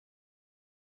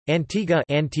Antigua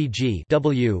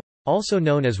 (w), also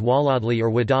known as Walladli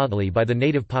or Wadadli by the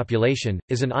native population,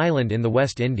 is an island in the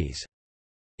West Indies.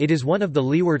 It is one of the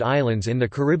Leeward Islands in the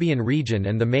Caribbean region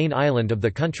and the main island of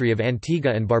the country of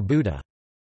Antigua and Barbuda.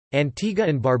 Antigua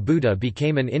and Barbuda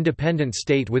became an independent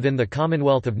state within the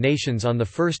Commonwealth of Nations on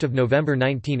 1 November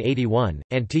 1981.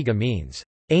 Antigua means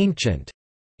ancient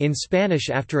in Spanish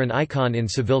after an icon in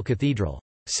Seville Cathedral,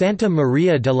 Santa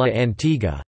Maria de la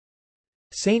Antigua,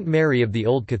 Saint Mary of the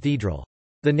Old Cathedral.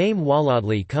 The name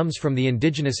Walladli comes from the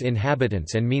indigenous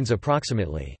inhabitants and means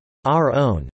approximately our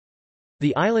own.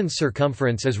 The island's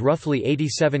circumference is roughly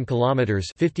 87 kilometers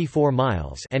 (54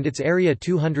 miles) and its area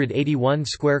 281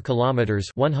 square kilometers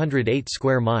 (108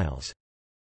 square miles).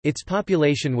 Its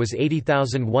population was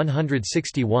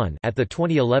 80,161 at the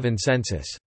 2011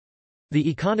 census. The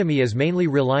economy is mainly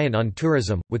reliant on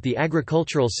tourism, with the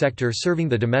agricultural sector serving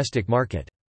the domestic market.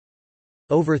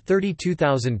 Over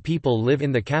 32,000 people live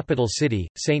in the capital city,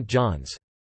 St. John's.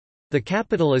 The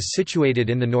capital is situated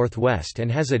in the northwest and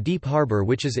has a deep harbor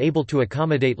which is able to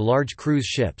accommodate large cruise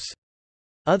ships.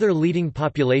 Other leading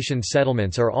population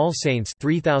settlements are All Saints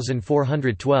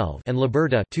 3,412 and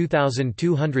Liberta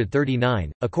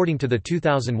 2,239, according to the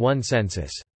 2001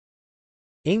 census.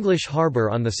 English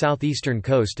Harbour on the southeastern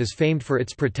coast is famed for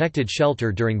its protected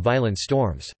shelter during violent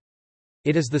storms.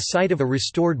 It is the site of a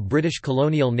restored British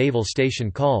colonial naval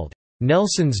station called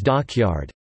Nelson's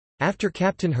Dockyard, after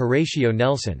Captain Horatio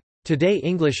Nelson. Today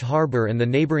English Harbour and the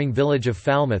neighbouring village of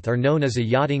Falmouth are known as a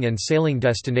yachting and sailing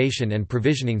destination and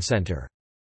provisioning centre.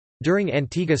 During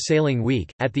Antigua Sailing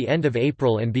Week, at the end of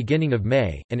April and beginning of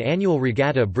May, an annual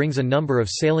regatta brings a number of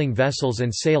sailing vessels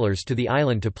and sailors to the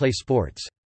island to play sports.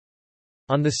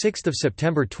 On 6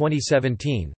 September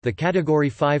 2017, the Category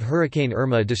 5 Hurricane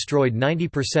Irma destroyed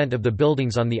 90% of the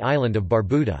buildings on the island of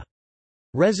Barbuda.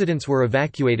 Residents were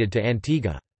evacuated to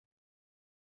Antigua.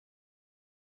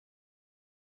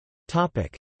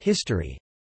 History.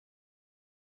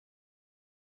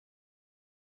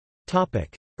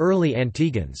 Early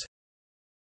Antiguans.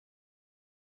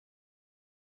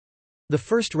 The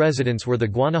first residents were the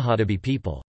Guanahatabi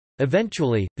people.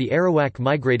 Eventually, the Arawak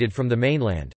migrated from the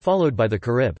mainland, followed by the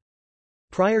Carib.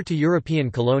 Prior to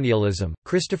European colonialism,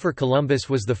 Christopher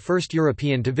Columbus was the first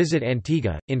European to visit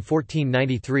Antigua. In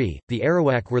 1493, the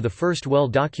Arawak were the first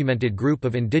well-documented group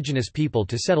of indigenous people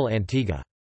to settle Antigua.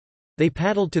 They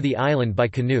paddled to the island by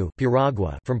canoe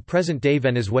piragua from present-day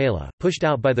Venezuela, pushed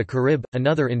out by the Carib,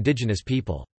 another indigenous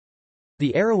people.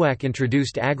 The Arawak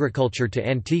introduced agriculture to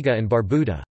Antigua and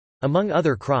Barbuda. Among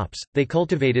other crops, they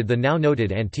cultivated the now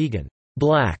noted Antiguan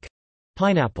black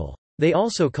pineapple. They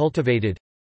also cultivated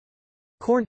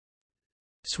corn,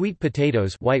 sweet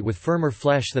potatoes, white with firmer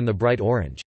flesh than the bright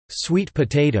orange sweet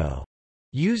potato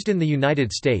used in the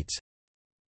United States,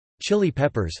 chili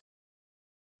peppers,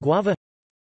 guava,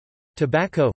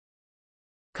 tobacco,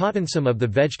 cotton. Some of the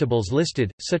vegetables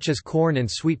listed, such as corn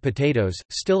and sweet potatoes,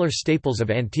 still are staples of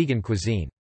Antiguan cuisine.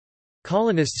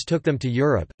 Colonists took them to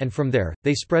Europe, and from there,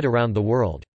 they spread around the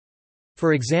world.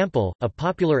 For example, a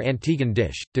popular Antiguan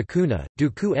dish, dacuna,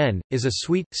 duku-en, is a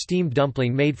sweet, steamed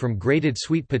dumpling made from grated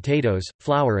sweet potatoes,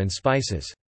 flour and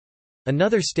spices.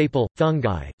 Another staple,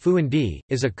 fungi, fuandi,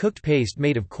 is a cooked paste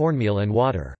made of cornmeal and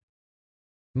water.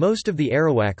 Most of the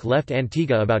Arawak left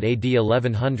Antigua about AD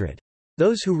 1100.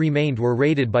 Those who remained were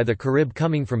raided by the Carib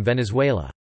coming from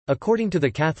Venezuela. According to the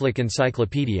Catholic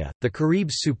Encyclopedia, the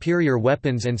Caribs' superior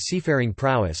weapons and seafaring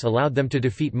prowess allowed them to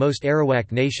defeat most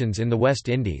Arawak nations in the West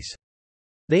Indies.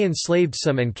 They enslaved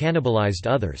some and cannibalized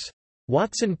others.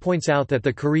 Watson points out that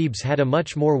the Caribs had a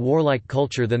much more warlike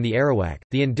culture than the Arawak.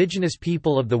 The indigenous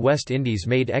people of the West Indies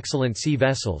made excellent sea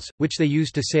vessels, which they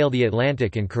used to sail the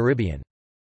Atlantic and Caribbean.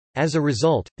 As a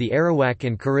result, the Arawak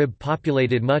and Carib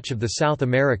populated much of the South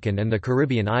American and the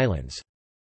Caribbean islands.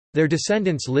 Their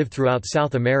descendants live throughout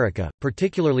South America,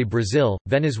 particularly Brazil,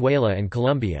 Venezuela and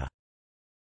Colombia.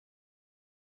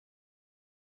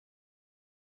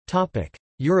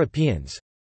 Europeans.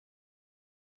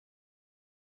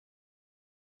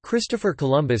 Christopher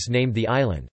Columbus named the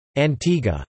island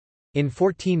Antigua in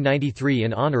 1493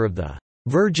 in honor of the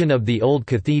Virgin of the Old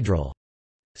Cathedral,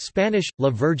 Spanish, La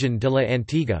Virgen de la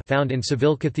Antigua, found in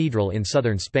Seville Cathedral in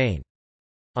southern Spain.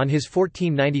 On his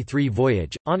 1493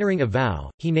 voyage, honoring a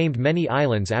vow, he named many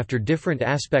islands after different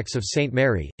aspects of Saint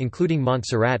Mary, including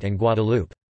Montserrat and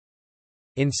Guadeloupe.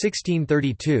 In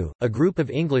 1632, a group of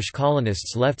English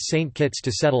colonists left St. Kitts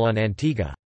to settle on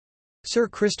Antigua. Sir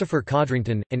Christopher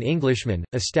Codrington, an Englishman,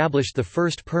 established the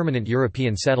first permanent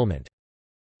European settlement.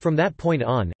 From that point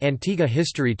on, Antigua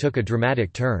history took a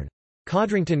dramatic turn.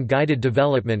 Codrington guided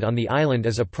development on the island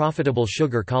as a profitable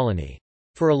sugar colony.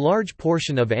 For a large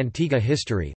portion of Antigua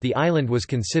history, the island was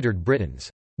considered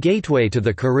Britain's gateway to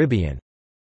the Caribbean.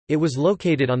 It was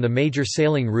located on the major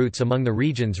sailing routes among the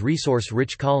region's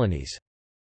resource-rich colonies.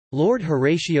 Lord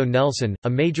Horatio Nelson, a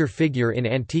major figure in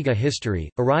Antigua history,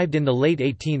 arrived in the late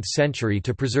 18th century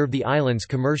to preserve the island's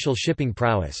commercial shipping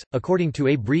prowess. According to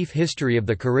A Brief History of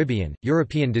the Caribbean,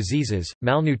 European diseases,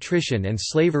 malnutrition, and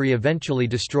slavery eventually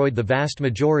destroyed the vast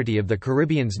majority of the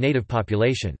Caribbean's native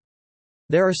population.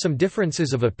 There are some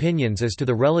differences of opinions as to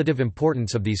the relative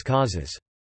importance of these causes.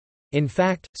 In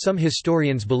fact, some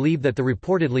historians believe that the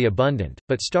reportedly abundant,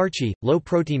 but starchy,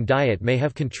 low-protein diet may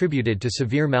have contributed to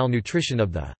severe malnutrition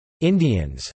of the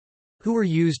Indians, who were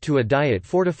used to a diet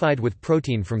fortified with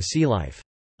protein from sea life.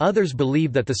 Others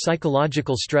believe that the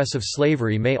psychological stress of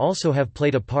slavery may also have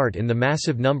played a part in the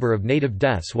massive number of native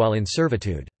deaths while in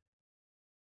servitude.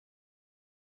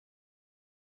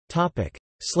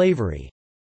 Slavery.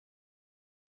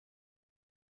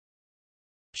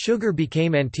 Sugar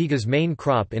became Antigua's main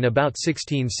crop in about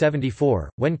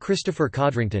 1674, when Christopher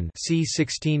Codrington c.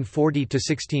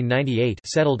 1640–1698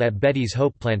 settled at Betty's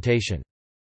Hope Plantation.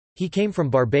 He came from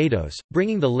Barbados,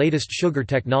 bringing the latest sugar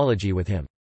technology with him.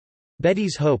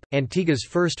 Betty's Hope, Antigua's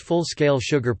first full-scale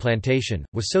sugar plantation,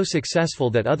 was so successful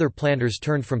that other planters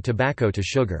turned from tobacco to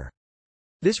sugar.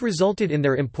 This resulted in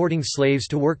their importing slaves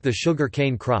to work the sugar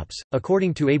cane crops.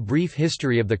 According to A Brief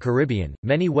History of the Caribbean,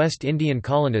 many West Indian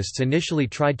colonists initially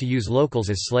tried to use locals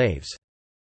as slaves.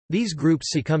 These groups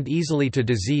succumbed easily to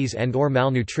disease and/or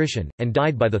malnutrition, and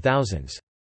died by the thousands.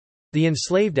 The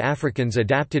enslaved Africans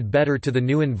adapted better to the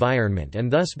new environment and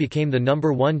thus became the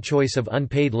number one choice of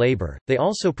unpaid labor. They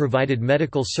also provided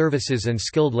medical services and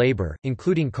skilled labor,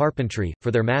 including carpentry,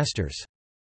 for their masters.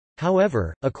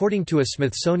 However, according to a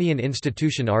Smithsonian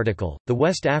Institution article, the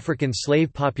West African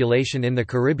slave population in the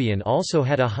Caribbean also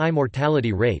had a high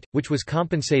mortality rate, which was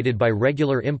compensated by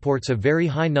regular imports of very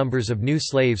high numbers of new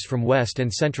slaves from West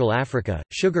and Central Africa.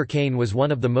 Sugar cane was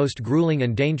one of the most grueling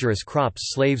and dangerous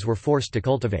crops slaves were forced to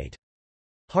cultivate.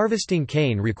 Harvesting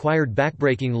cane required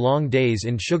backbreaking long days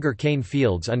in sugar cane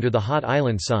fields under the hot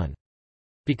island sun.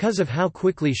 Because of how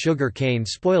quickly sugar cane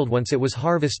spoiled once it was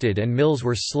harvested and mills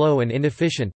were slow and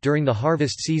inefficient, during the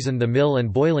harvest season the mill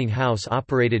and boiling house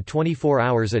operated 24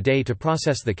 hours a day to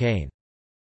process the cane.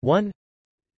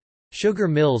 Sugar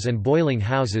mills and boiling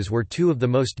houses were two of the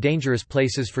most dangerous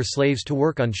places for slaves to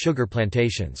work on sugar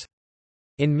plantations.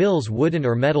 In mills, wooden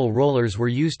or metal rollers were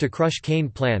used to crush cane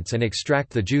plants and extract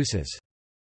the juices.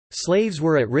 Slaves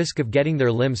were at risk of getting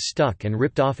their limbs stuck and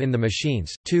ripped off in the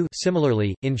machines.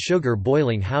 Similarly, in sugar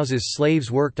boiling houses slaves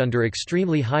worked under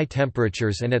extremely high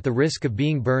temperatures and at the risk of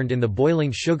being burned in the boiling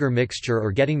sugar mixture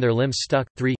or getting their limbs stuck.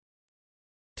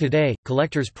 Today,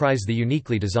 collectors prize the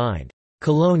uniquely designed,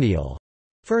 colonial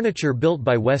furniture built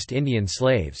by West Indian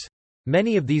slaves.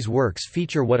 Many of these works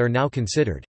feature what are now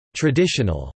considered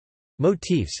traditional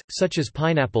motifs, such as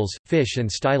pineapples, fish and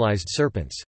stylized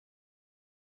serpents.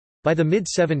 By the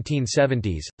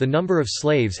mid-1770s, the number of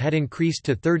slaves had increased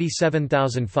to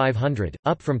 37,500,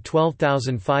 up from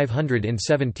 12,500 in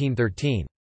 1713.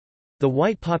 The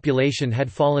white population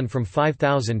had fallen from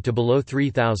 5,000 to below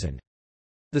 3,000.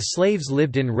 The slaves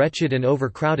lived in wretched and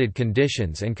overcrowded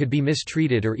conditions and could be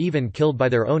mistreated or even killed by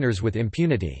their owners with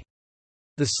impunity.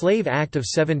 The Slave Act of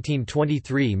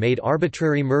 1723 made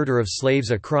arbitrary murder of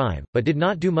slaves a crime, but did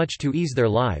not do much to ease their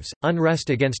lives. Unrest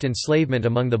against enslavement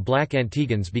among the black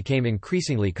Antiguans became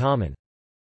increasingly common.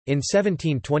 In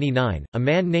 1729, a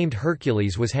man named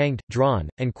Hercules was hanged, drawn,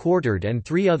 and quartered, and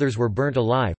 3 others were burnt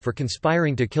alive, for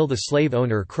conspiring to kill the slave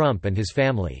owner Crump and his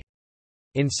family.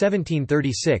 In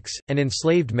 1736, an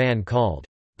enslaved man called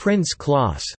Prince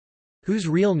Claus, whose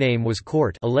real name was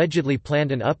Court, allegedly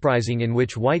planned an uprising in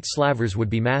which white slavers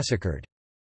would be massacred.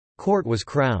 Court was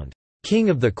crowned King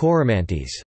of the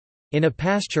Coromantes in a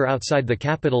pasture outside the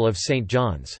capital of St.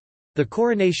 John's. The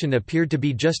coronation appeared to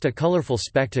be just a colorful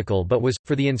spectacle but was,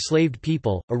 for the enslaved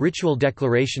people, a ritual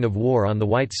declaration of war on the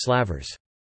white slavers.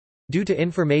 Due to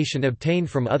information obtained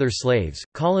from other slaves,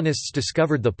 colonists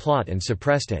discovered the plot and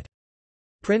suppressed it.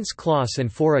 Prince Claus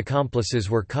and 4 accomplices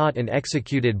were caught and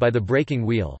executed by the breaking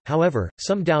wheel. However,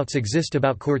 some doubts exist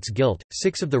about Court's guilt.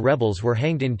 6 of the rebels were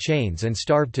hanged in chains and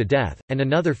starved to death, and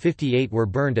another 58 were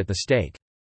burned at the stake.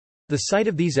 The site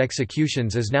of these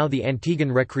executions is now the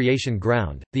Antiguan Recreation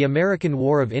Ground. The American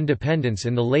War of Independence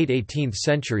in the late 18th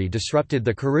century disrupted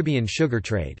the Caribbean sugar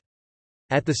trade.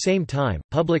 At the same time,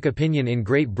 public opinion in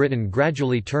Great Britain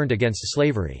gradually turned against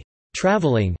slavery.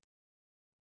 Traveling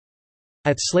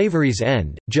at slavery's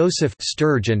end, Joseph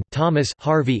Sturgeon, Thomas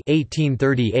Harvey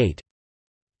 1838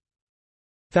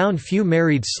 found few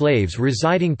married slaves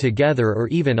residing together or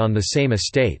even on the same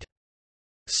estate.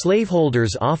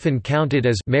 Slaveholders often counted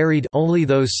as married only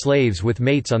those slaves with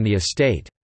mates on the estate.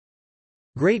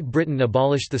 Great Britain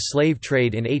abolished the slave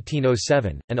trade in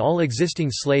 1807, and all existing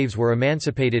slaves were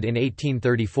emancipated in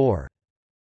 1834.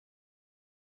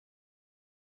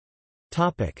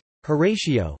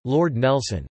 Horatio, Lord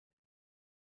Nelson.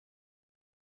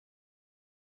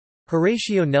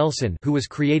 Horatio Nelson, who was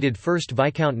created 1st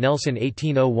Viscount Nelson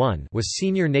 1801, was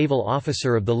senior naval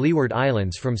officer of the Leeward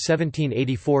Islands from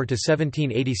 1784 to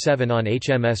 1787 on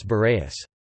HMS Boreas.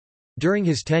 During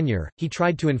his tenure, he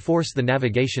tried to enforce the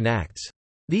Navigation Acts.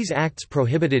 These acts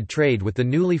prohibited trade with the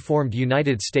newly formed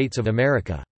United States of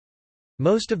America.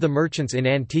 Most of the merchants in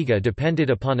Antigua depended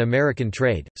upon American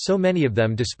trade, so many of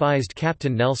them despised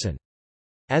Captain Nelson.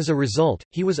 As a result,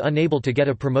 he was unable to get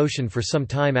a promotion for some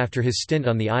time after his stint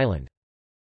on the island.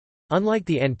 Unlike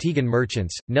the Antiguan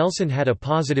merchants, Nelson had a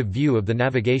positive view of the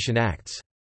Navigation Acts.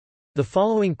 The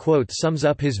following quote sums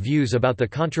up his views about the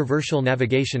controversial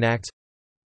Navigation Acts.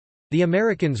 The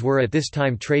Americans were at this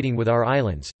time trading with our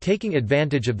islands, taking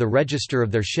advantage of the register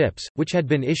of their ships, which had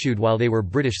been issued while they were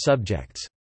British subjects.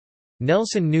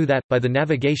 Nelson knew that, by the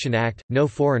Navigation Act, no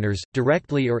foreigners,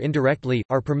 directly or indirectly,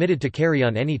 are permitted to carry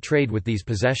on any trade with these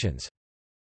possessions.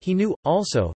 He knew,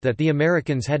 also, that the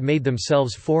Americans had made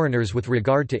themselves foreigners with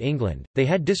regard to England. They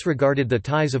had disregarded the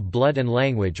ties of blood and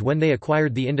language when they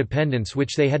acquired the independence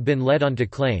which they had been led on to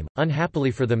claim,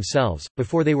 unhappily for themselves,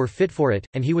 before they were fit for it,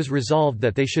 and he was resolved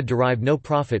that they should derive no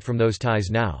profit from those ties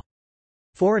now.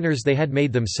 Foreigners they had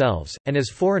made themselves, and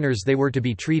as foreigners they were to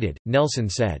be treated, Nelson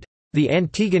said. The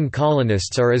Antiguan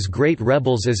colonists are as great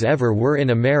rebels as ever were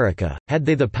in America, had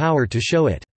they the power to show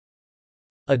it.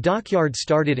 A dockyard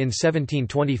started in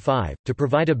 1725, to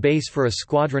provide a base for a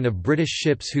squadron of British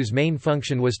ships whose main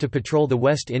function was to patrol the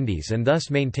West Indies and thus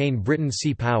maintain Britain's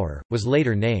sea power, was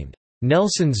later named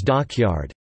Nelson's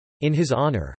Dockyard in his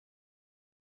honour.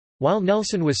 While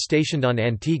Nelson was stationed on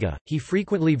Antigua, he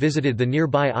frequently visited the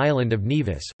nearby island of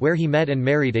Nevis, where he met and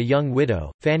married a young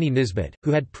widow, Fanny Nisbet,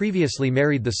 who had previously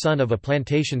married the son of a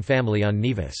plantation family on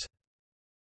Nevis.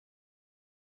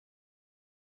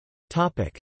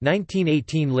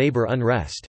 1918 labor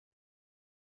unrest.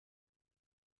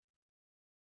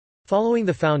 Following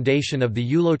the foundation of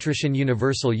the Eulotrician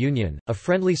Universal Union, a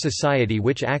friendly society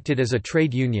which acted as a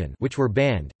trade union which were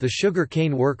banned, the sugar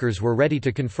cane workers were ready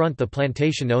to confront the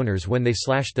plantation owners when they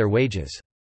slashed their wages.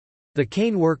 The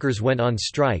cane workers went on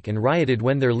strike and rioted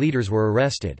when their leaders were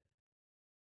arrested.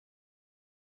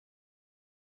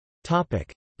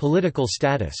 Political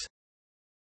status.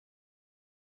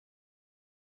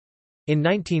 In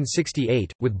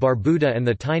 1968, with Barbuda and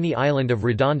the tiny island of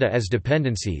Redonda as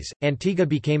dependencies, Antigua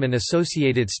became an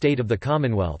associated state of the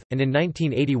Commonwealth, and in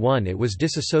 1981 it was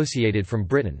disassociated from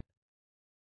Britain.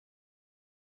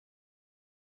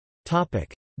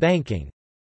 Banking.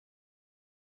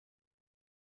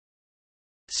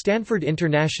 Stanford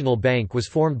International Bank was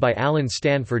formed by Allen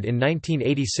Stanford in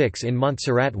 1986 in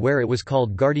Montserrat, where it was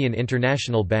called Guardian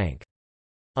International Bank.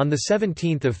 On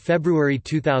 17 February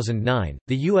 2009,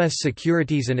 the U.S.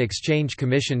 Securities and Exchange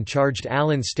Commission charged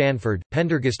Allen Stanford,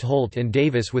 Pendergast Holt and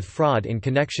Davis with fraud in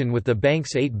connection with the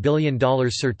bank's $8 billion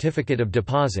Certificate of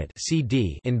Deposit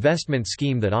 (CD) investment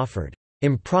scheme that offered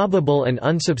improbable and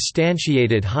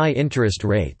unsubstantiated high interest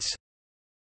rates.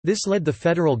 This led the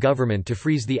federal government to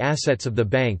freeze the assets of the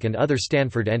bank and other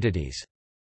Stanford entities.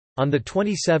 On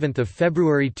 27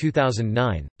 February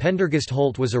 2009, Pendergast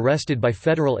Holt was arrested by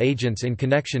federal agents in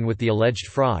connection with the alleged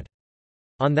fraud.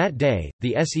 On that day,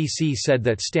 the SEC said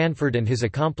that Stanford and his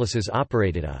accomplices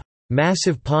operated a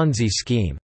massive Ponzi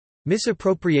scheme,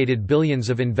 misappropriated billions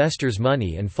of investors'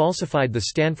 money and falsified the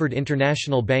Stanford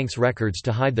International Bank's records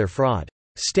to hide their fraud.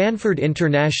 Stanford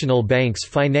International Bank's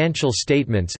financial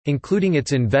statements, including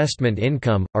its investment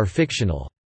income, are fictional.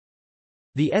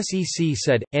 The SEC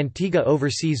said, Antigua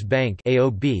Overseas Bank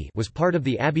 (AOB) was part of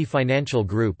the Abbey Financial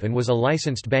Group and was a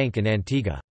licensed bank in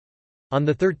Antigua. On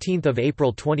 13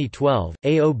 April 2012,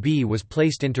 AOB was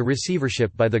placed into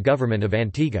receivership by the government of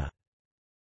Antigua.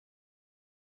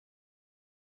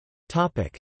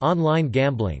 Online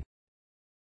gambling.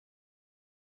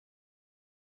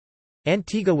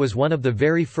 Antigua was one of the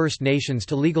very first nations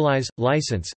to legalize,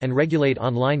 license, and regulate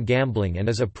online gambling and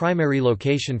is a primary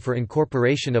location for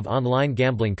incorporation of online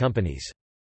gambling companies.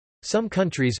 Some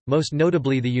countries, most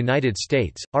notably the United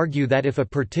States, argue that if a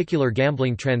particular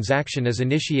gambling transaction is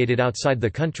initiated outside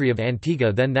the country of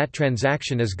Antigua, then that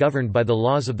transaction is governed by the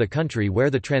laws of the country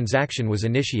where the transaction was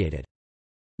initiated.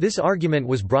 This argument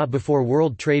was brought before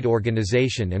World Trade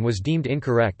Organization and was deemed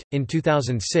incorrect. In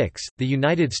 2006, the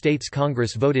United States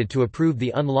Congress voted to approve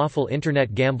the Unlawful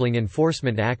Internet Gambling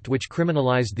Enforcement Act, which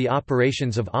criminalized the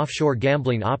operations of offshore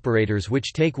gambling operators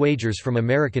which take wagers from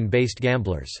American-based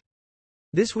gamblers.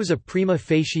 This was a prima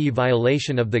facie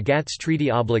violation of the GATS treaty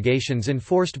obligations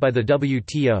enforced by the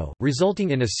WTO,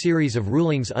 resulting in a series of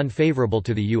rulings unfavorable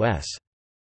to the U.S.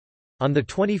 On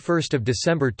 21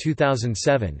 December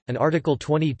 2007, an Article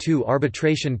 22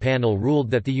 arbitration panel ruled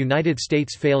that the United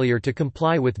States' failure to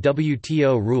comply with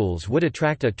WTO rules would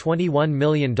attract a $21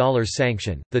 million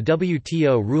sanction. The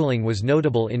WTO ruling was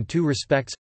notable in two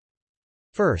respects.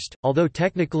 First, although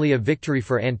technically a victory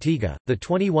for Antigua, the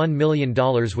 $21 million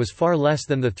was far less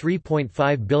than the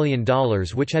 $3.5 billion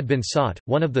which had been sought.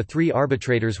 One of the three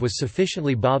arbitrators was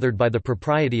sufficiently bothered by the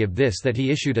propriety of this that he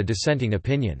issued a dissenting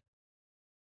opinion.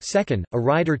 Second, a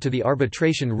rider to the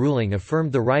arbitration ruling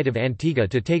affirmed the right of Antigua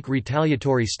to take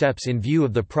retaliatory steps in view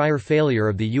of the prior failure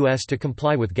of the U.S. to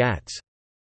comply with GATS.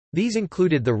 These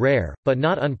included the rare, but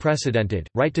not unprecedented,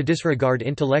 right to disregard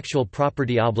intellectual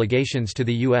property obligations to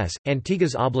the U.S.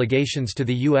 Antigua's obligations to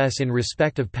the U.S. in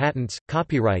respect of patents,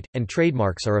 copyright, and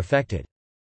trademarks are affected.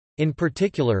 In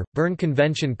particular, Berne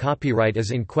Convention copyright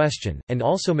is in question, and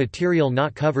also material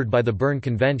not covered by the Berne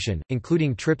Convention,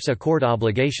 including TRIPS Accord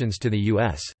obligations to the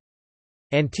U.S.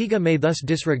 Antigua may thus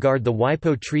disregard the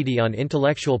WIPO Treaty on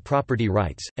Intellectual Property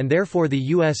Rights, and therefore the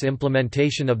U.S.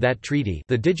 implementation of that treaty,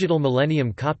 the Digital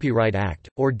Millennium Copyright Act,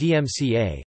 or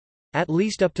DMCA, at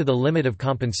least up to the limit of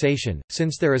compensation.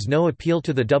 Since there is no appeal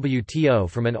to the WTO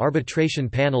from an arbitration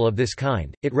panel of this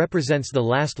kind, it represents the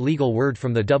last legal word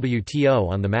from the WTO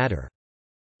on the matter.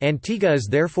 Antigua is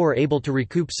therefore able to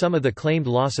recoup some of the claimed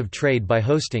loss of trade by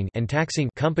hosting and taxing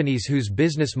companies whose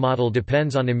business model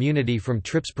depends on immunity from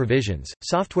TRIPS provisions.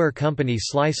 Software company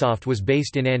Slysoft was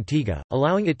based in Antigua,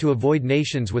 allowing it to avoid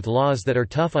nations with laws that are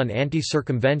tough on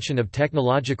anti-circumvention of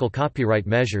technological copyright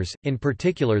measures, in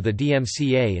particular the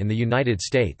DMCA in the United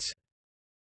States.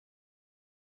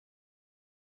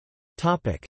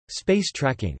 Topic: Space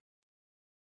tracking.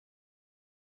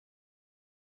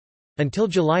 Until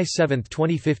July 7,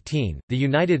 2015, the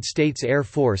United States Air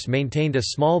Force maintained a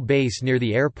small base near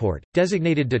the airport,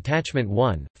 designated Detachment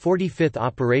 1, 45th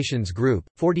Operations Group,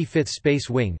 45th Space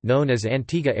Wing, known as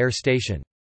Antigua Air Station.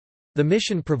 The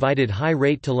mission provided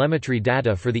high-rate telemetry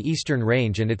data for the Eastern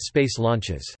Range and its space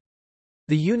launches.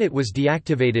 The unit was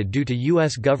deactivated due to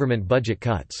U.S. government budget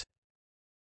cuts.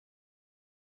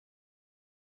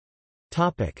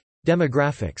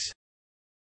 Demographics.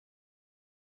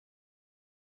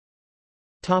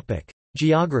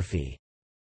 Geography.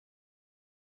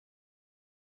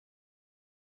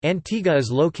 Antigua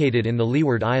is located in the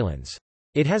Leeward Islands.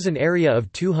 It has an area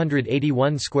of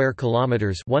 281 square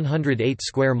kilometers, 108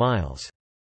 square miles.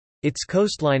 Its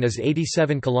coastline is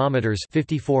 87 kilometers,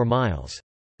 54 miles.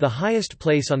 The highest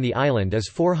place on the island is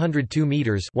 402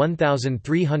 meters,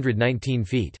 1,319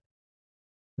 feet.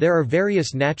 There are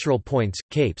various natural points,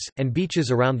 capes, and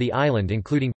beaches around the island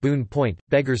including, Boone Point,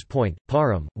 Beggars Point,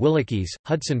 Parham, Williques,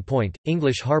 Hudson Point,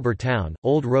 English Harbour Town,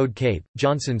 Old Road Cape,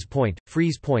 Johnson's Point,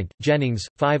 Freeze Point, Jennings,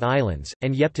 Five Islands,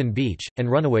 and Yepton Beach, and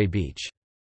Runaway Beach.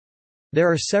 There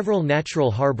are several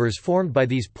natural harbors formed by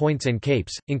these points and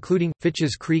capes, including,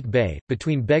 Fitch's Creek Bay,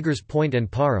 between Beggars Point and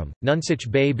Parham,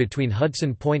 Nonsuch Bay between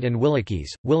Hudson Point and Williques,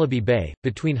 Willoughby Bay,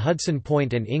 between Hudson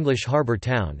Point and English Harbour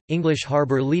Town, English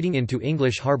Harbour leading into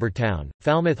English Harbour Town,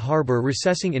 Falmouth Harbour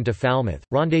recessing into Falmouth,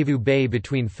 Rendezvous Bay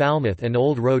between Falmouth and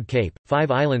Old Road Cape, Five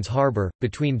Islands Harbour,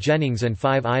 between Jennings and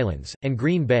Five Islands, and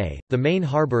Green Bay, the main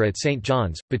harbour at St.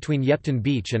 John's, between Yepton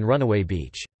Beach and Runaway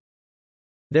Beach.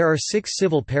 There are 6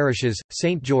 civil parishes,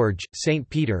 St. George, St.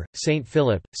 Peter, St.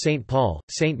 Philip, St. Paul,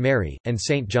 St. Mary, and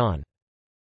St. John.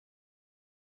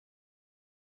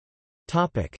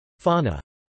 Fauna.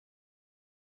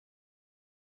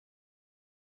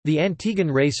 The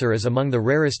Antiguan racer is among the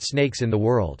rarest snakes in the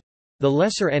world. The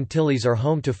Lesser Antilles are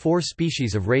home to 4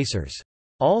 species of racers.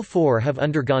 All 4 have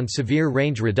undergone severe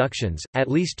range reductions, at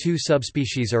least 2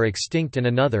 subspecies are extinct and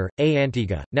another, A.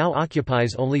 antiga, now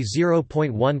occupies only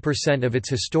 0.1% of its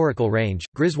historical range.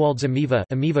 Griswold's amoeba,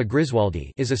 Amoeba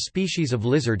griswoldi, is a species of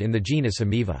lizard in the genus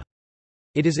Amoeba.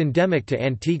 It is endemic to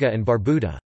Antigua and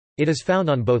Barbuda. It is found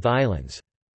on both islands.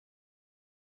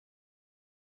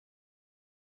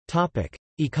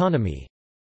 Economy.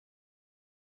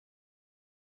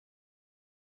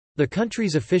 The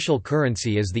country's official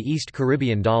currency is the East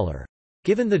Caribbean dollar.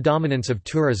 Given the dominance of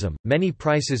tourism, many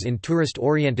prices in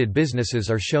tourist-oriented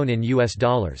businesses are shown in U.S.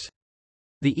 dollars.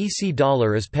 The EC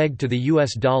dollar is pegged to the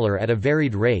US dollar at a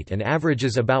varied rate and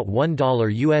averages about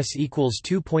 $1 US equals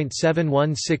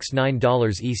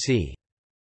 $2.7169 EC.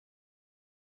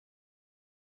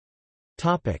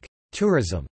 Topic: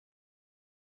 Tourism.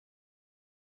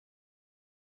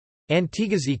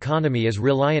 Antigua's economy is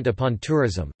reliant upon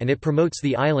tourism, and it promotes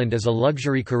the island as a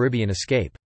luxury Caribbean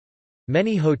escape.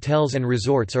 Many hotels and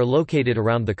resorts are located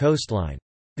around the coastline.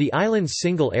 The island's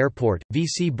single airport,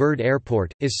 VC Bird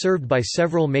Airport, is served by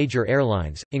several major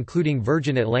airlines, including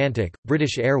Virgin Atlantic,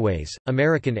 British Airways,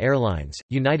 American Airlines,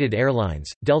 United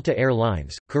Airlines, Delta Air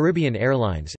Lines, Caribbean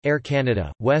Airlines, Air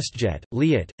Canada, WestJet,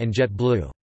 Liat, and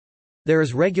JetBlue. There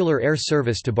is regular air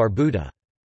service to Barbuda.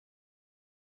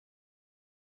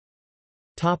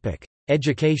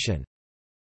 Education.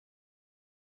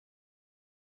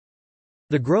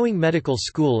 The growing medical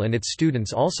school and its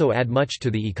students also add much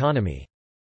to the economy.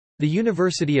 The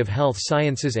University of Health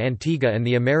Sciences Antigua and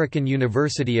the American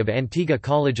University of Antigua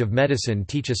College of Medicine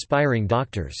teach aspiring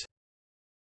doctors.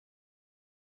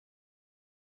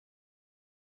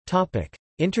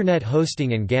 Internet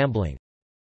hosting and gambling.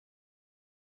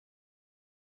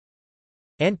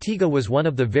 Antigua was one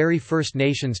of the very first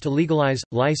nations to legalize,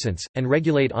 license, and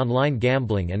regulate online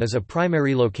gambling and is a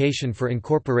primary location for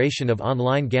incorporation of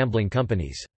online gambling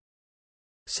companies.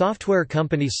 Software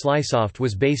company Slysoft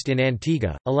was based in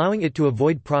Antigua, allowing it to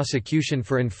avoid prosecution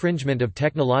for infringement of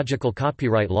technological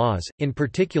copyright laws, in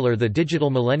particular the Digital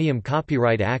Millennium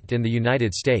Copyright Act in the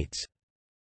United States.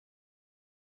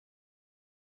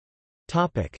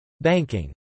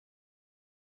 Banking.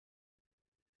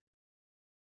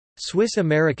 Swiss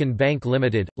American Bank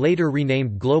Limited, later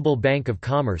renamed Global Bank of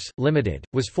Commerce, Limited,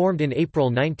 was formed in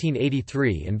April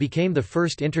 1983 and became the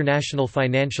first international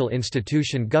financial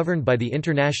institution governed by the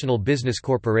International Business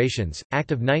Corporations,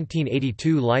 Act of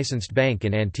 1982 licensed bank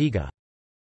in Antigua.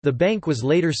 The bank was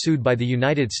later sued by the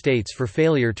United States for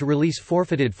failure to release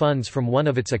forfeited funds from one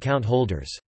of its account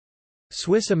holders.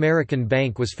 Swiss American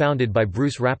Bank was founded by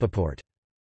Bruce Rappaport.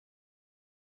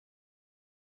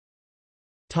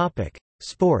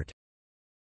 Sport.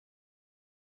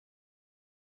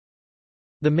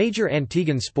 The major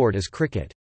Antiguan sport is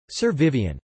cricket. Sir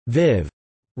Vivian Viv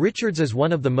Richards is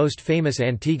one of the most famous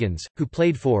Antiguans, who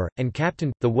played for, and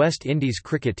captained, the West Indies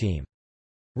cricket team.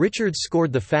 Richards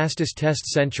scored the fastest Test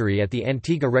century at the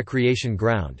Antigua Recreation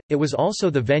Ground. It was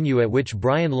also the venue at which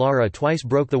Brian Lara twice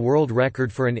broke the world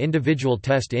record for an individual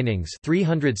Test innings,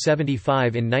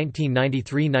 375 in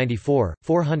 1993-94,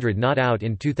 400 not out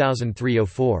in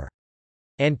 2003-04.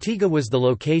 Antigua was the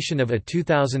location of a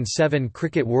 2007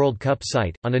 Cricket World Cup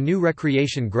site, on a new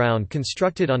recreation ground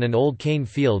constructed on an old cane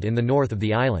field in the north of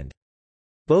the island.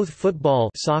 Both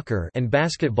football soccer and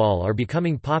basketball are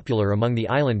becoming popular among the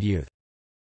island youth.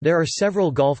 There are several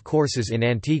golf courses in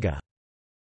Antigua.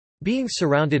 Being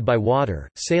surrounded by water,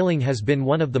 sailing has been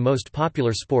one of the most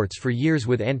popular sports for years,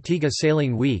 with Antigua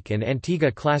Sailing Week and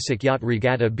Antigua Classic Yacht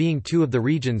Regatta being two of the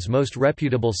region's most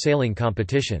reputable sailing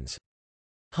competitions.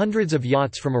 Hundreds of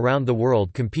yachts from around the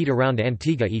world compete around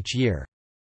Antigua each year.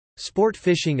 Sport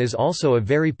fishing is also a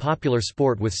very popular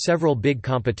sport, with several big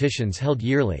competitions held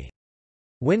yearly.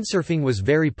 Windsurfing was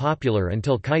very popular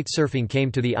until kitesurfing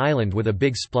came to the island with a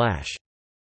big splash.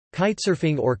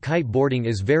 Kitesurfing or kiteboarding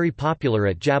is very popular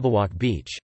at Jabberwock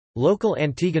Beach. Local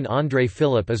Antiguan André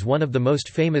Philippe is one of the most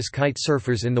famous kite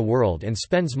surfers in the world and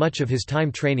spends much of his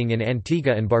time training in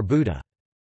Antigua and Barbuda.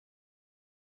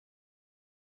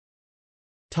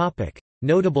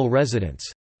 Notable residents.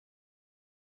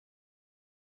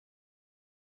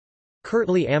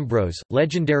 Curtly Ambrose,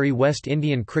 legendary West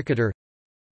Indian cricketer.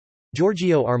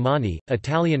 Giorgio Armani,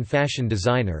 Italian fashion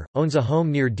designer, owns a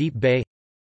home near Deep Bay.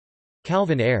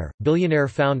 Calvin Ayre, billionaire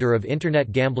founder of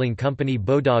internet gambling company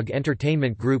Bodog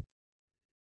Entertainment Group.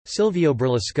 Silvio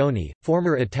Berlusconi,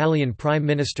 former Italian Prime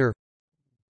Minister.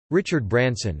 Richard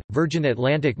Branson, Virgin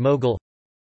Atlantic mogul.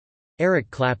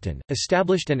 Eric Clapton,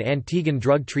 established an Antiguan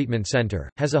drug treatment center,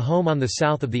 has a home on the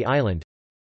south of the island.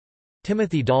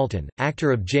 Timothy Dalton,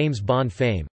 actor of James Bond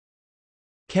fame.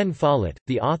 Ken Follett,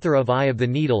 the author of Eye of the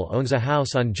Needle, owns a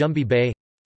house on Jumbie Bay.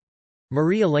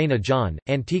 Marie Elena John,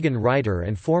 Antiguan writer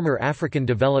and former African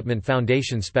Development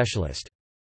Foundation specialist.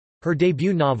 Her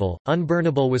debut novel,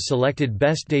 Unburnable, was selected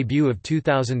Best Debut of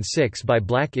 2006 by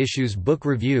Black Issues Book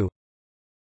Review.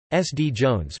 S.D.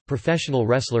 Jones, professional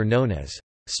wrestler known as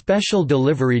Special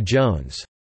Delivery Jones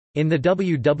in the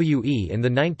WWE in the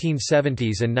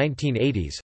 1970s and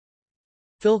 1980s.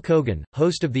 Phil Kogan,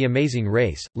 host of The Amazing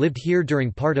Race, lived here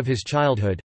during part of his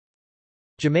childhood.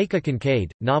 Jamaica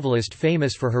Kincaid, novelist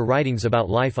famous for her writings about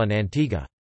life on Antigua.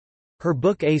 Her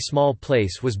book A Small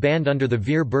Place was banned under the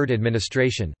Veer Bird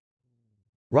administration.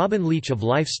 Robin Leach of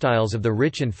Lifestyles of the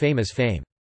Rich and Famous fame.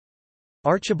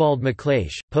 Archibald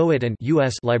MacLeish, poet and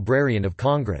U.S. Librarian of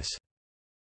Congress.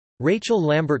 Rachel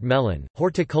Lambert Mellon,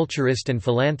 horticulturist and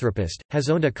philanthropist, has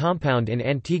owned a compound in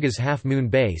Antigua's Half Moon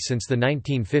Bay since the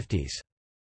 1950s.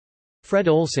 Fred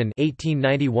Olson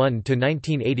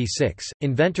 (1891–1986),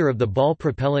 inventor of the ball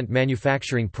propellant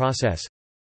manufacturing process.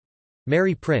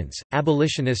 Mary Prince,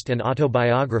 abolitionist and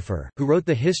autobiographer, who wrote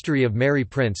The History of Mary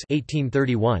Prince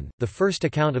 (1831), the first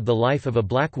account of the life of a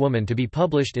black woman to be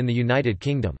published in the United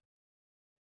Kingdom.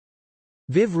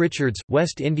 Viv Richards,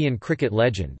 West Indian cricket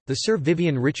legend. The Sir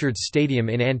Vivian Richards Stadium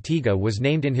in Antigua was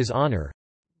named in his honour.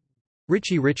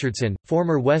 Richie Richardson,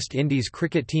 former West Indies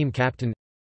cricket team captain.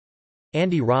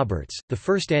 Andy Roberts, the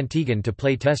first Antiguan to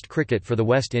play Test cricket for the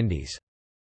West Indies.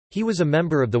 He was a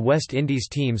member of the West Indies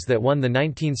teams that won the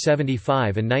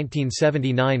 1975 and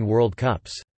 1979 World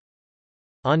Cups.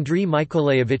 Andriy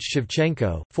Mykolaievich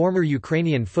Shevchenko, former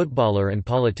Ukrainian footballer and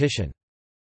politician.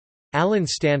 Alan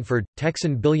Stanford,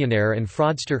 Texan billionaire and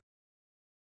fraudster.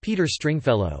 Peter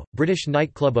Stringfellow, British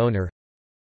nightclub owner.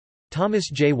 Thomas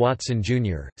J. Watson,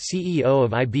 Jr., CEO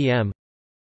of IBM.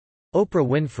 Oprah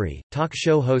Winfrey, talk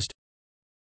show host.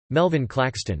 Melvin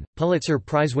Claxton, Pulitzer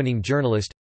Prize-winning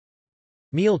journalist.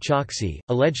 Meel Choksi,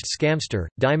 alleged scamster,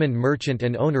 diamond merchant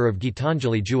and owner of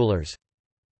Gitanjali Jewelers.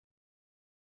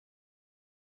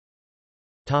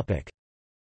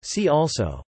 See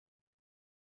also: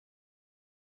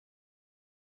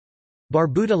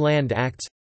 Barbuda Land Acts,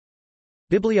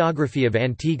 Bibliography of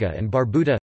Antigua and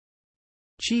Barbuda,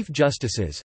 Chief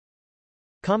Justices,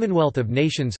 Commonwealth of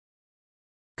Nations,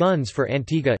 Guns for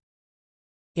Antigua,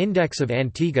 Index of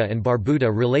Antigua and Barbuda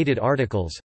related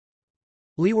articles,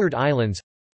 Leeward Islands,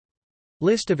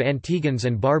 List of Antiguans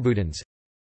and Barbudans,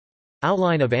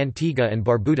 Outline of Antigua and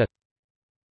Barbuda.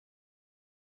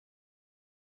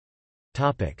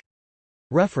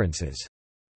 References.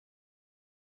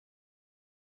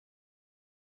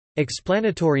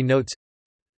 Explanatory notes.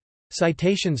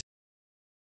 Citations.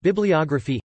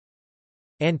 Bibliography.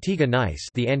 Antigua Nice.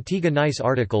 The Antigua Nice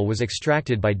article was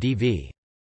extracted by D.V.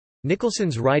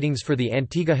 Nicholson's writings for the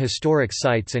Antigua Historic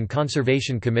Sites and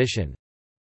Conservation Commission.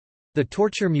 The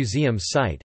Torture Museum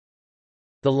site.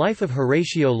 The Life of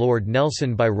Horatio Lord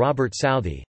Nelson by Robert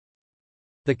Southey.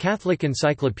 The Catholic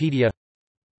Encyclopedia.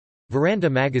 Veranda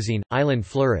Magazine, Island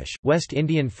Flourish, West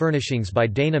Indian Furnishings by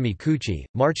Dana Mikuchi,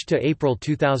 March to April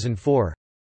 2004.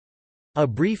 A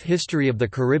Brief History of the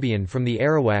Caribbean from the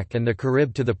Arawak and the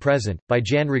Carib to the Present, by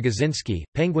Jan Rogozinski,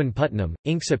 Penguin Putnam,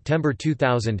 Inc. September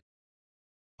 2000.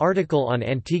 Article on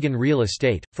Antiguan real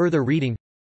estate, further reading.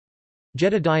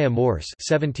 Jedediah Morse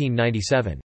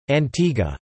 1797.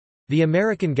 Antigua. The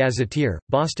American Gazetteer,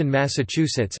 Boston,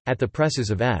 Massachusetts, at the presses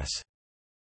of S.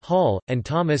 Hall, and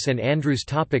Thomas and Andrews.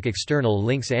 External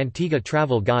links. Antigua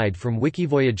Travel Guide from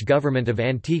Wikivoyage. Government of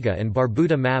Antigua and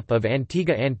Barbuda. Map of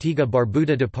Antigua. Antigua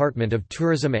Barbuda. Department of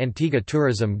Tourism. Antigua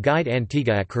Tourism Guide.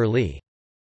 Antigua at Curlie.